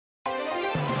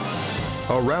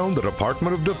around the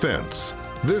Department of Defense.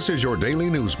 This is your daily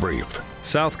news brief.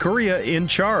 South Korea in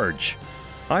charge.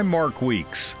 I'm Mark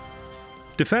Weeks.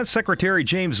 Defense Secretary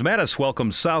James Mattis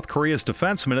welcomes South Korea's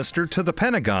defense minister to the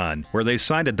Pentagon, where they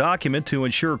signed a document to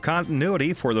ensure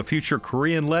continuity for the future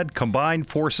Korean-led Combined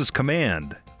Forces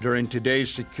Command. During today's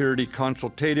security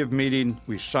consultative meeting,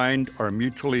 we signed our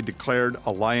mutually declared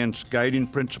alliance guiding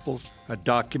principles, a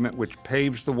document which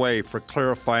paves the way for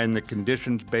clarifying the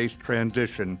conditions-based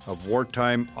transition of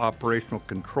wartime operational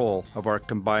control of our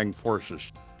combined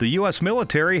forces. The U.S.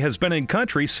 military has been in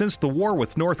country since the war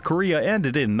with North Korea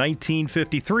ended in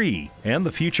 1953, and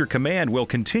the future command will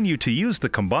continue to use the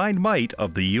combined might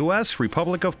of the U.S.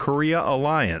 Republic of Korea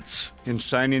alliance. In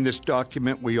signing this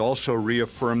document, we also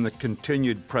reaffirm the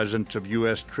continued presence of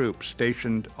U.S. troops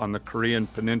stationed on the Korean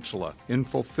Peninsula in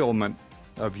fulfillment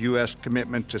of U.S.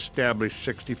 commitments established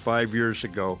 65 years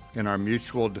ago in our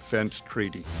Mutual Defense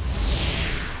Treaty.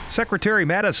 Secretary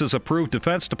Mattis has approved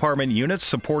Defense Department units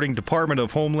supporting Department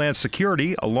of Homeland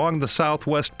Security along the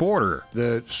southwest border.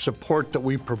 The support that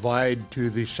we provide to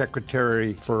the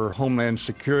Secretary for Homeland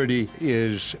Security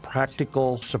is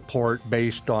practical support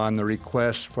based on the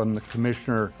requests from the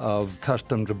Commissioner of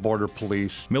Customs and Border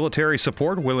Police. Military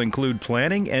support will include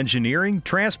planning, engineering,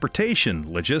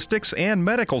 transportation, logistics, and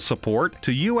medical support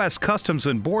to U.S. Customs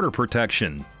and Border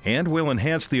Protection, and will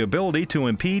enhance the ability to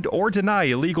impede or deny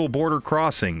illegal border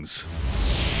crossings.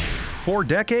 4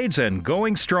 decades and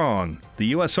going strong, the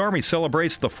U.S. Army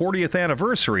celebrates the 40th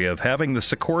anniversary of having the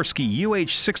Sikorsky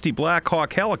UH-60 Black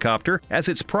Hawk helicopter as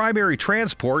its primary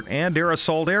transport and air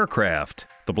assault aircraft.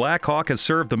 The Black Hawk has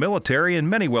served the military in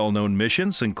many well-known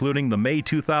missions, including the May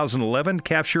 2011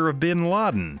 capture of bin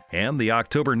Laden and the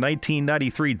October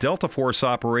 1993 Delta Force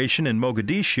operation in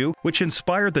Mogadishu, which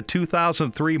inspired the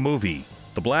 2003 movie.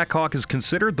 The Black Hawk is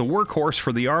considered the workhorse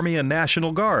for the Army and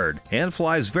National Guard and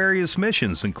flies various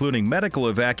missions, including medical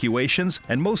evacuations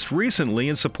and most recently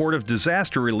in support of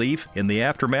disaster relief in the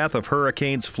aftermath of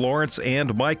Hurricanes Florence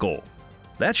and Michael.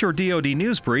 That's your DoD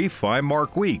News Brief. I'm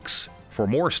Mark Weeks. For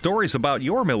more stories about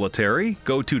your military,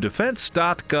 go to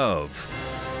defense.gov.